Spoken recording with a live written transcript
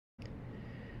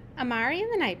Amari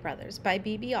and the Night Brothers by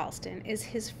B.B. Alston is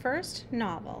his first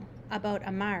novel about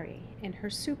Amari and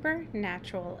her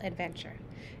supernatural adventure.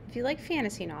 If you like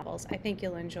fantasy novels, I think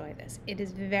you'll enjoy this. It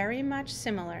is very much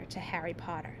similar to Harry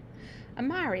Potter.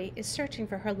 Amari is searching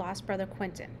for her lost brother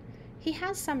Quentin. He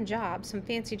has some job, some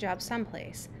fancy job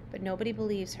someplace, but nobody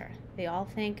believes her. They all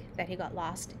think that he got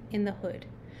lost in the hood.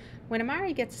 When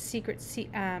Amari gets a secret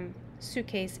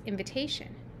suitcase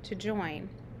invitation to join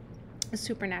a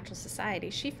supernatural society,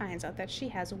 she finds out that she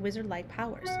has wizard-like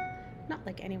powers, not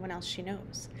like anyone else she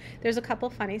knows. There's a couple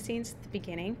funny scenes at the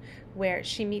beginning where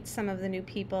she meets some of the new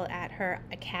people at her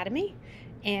academy,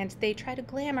 and they try to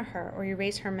glamour her or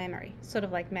erase her memory, sort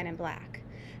of like Men in Black.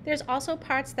 There's also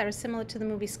parts that are similar to the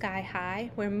movie Sky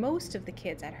High, where most of the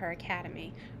kids at her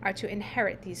academy are to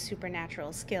inherit these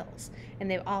supernatural skills,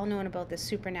 and they've all known about this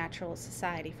supernatural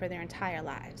society for their entire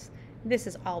lives. This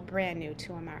is all brand new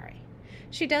to Amari.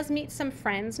 She does meet some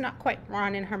friends, not quite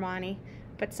Ron and Hermione,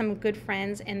 but some good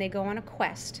friends, and they go on a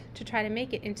quest to try to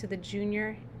make it into the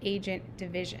junior agent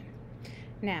division.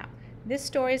 Now, this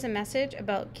story is a message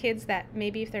about kids that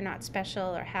maybe if they're not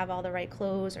special or have all the right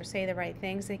clothes or say the right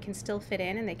things, they can still fit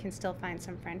in and they can still find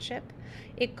some friendship.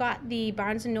 It got the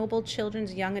Barnes & Noble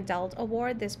Children's Young Adult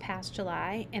Award this past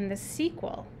July, and the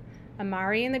sequel,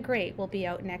 Amari and the Great, will be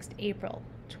out next April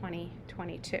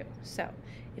 2022. So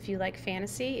if you like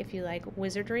fantasy, if you like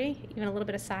wizardry, even a little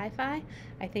bit of sci-fi,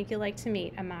 I think you'll like to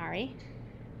meet Amari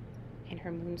and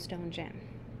her Moonstone Gem.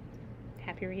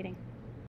 Happy reading.